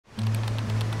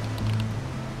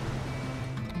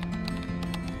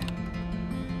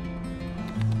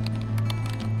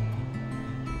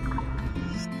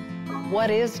what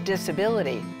is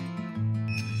disability?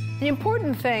 The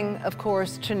important thing, of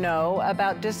course, to know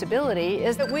about disability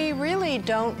is that we really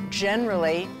don't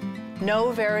generally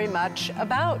know very much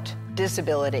about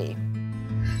disability.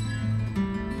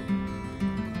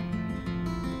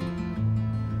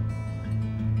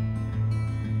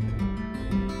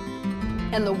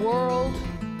 And the world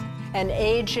and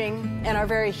aging and our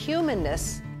very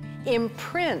humanness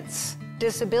imprints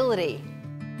disability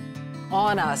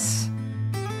on us.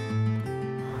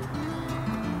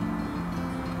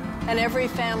 And every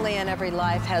family and every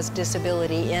life has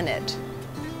disability in it.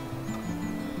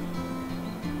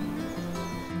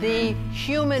 The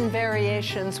human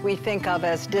variations we think of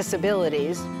as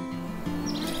disabilities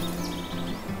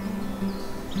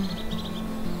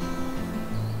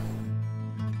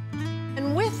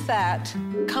and with that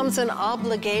comes an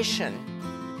obligation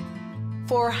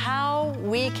for how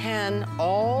we can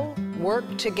all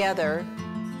work together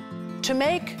to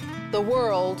make the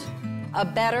world a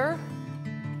better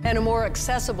and a more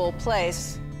accessible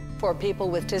place for people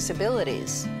with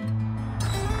disabilities.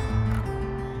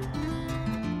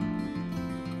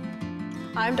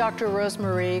 I'm Dr.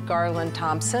 Rosemary Garland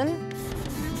Thompson.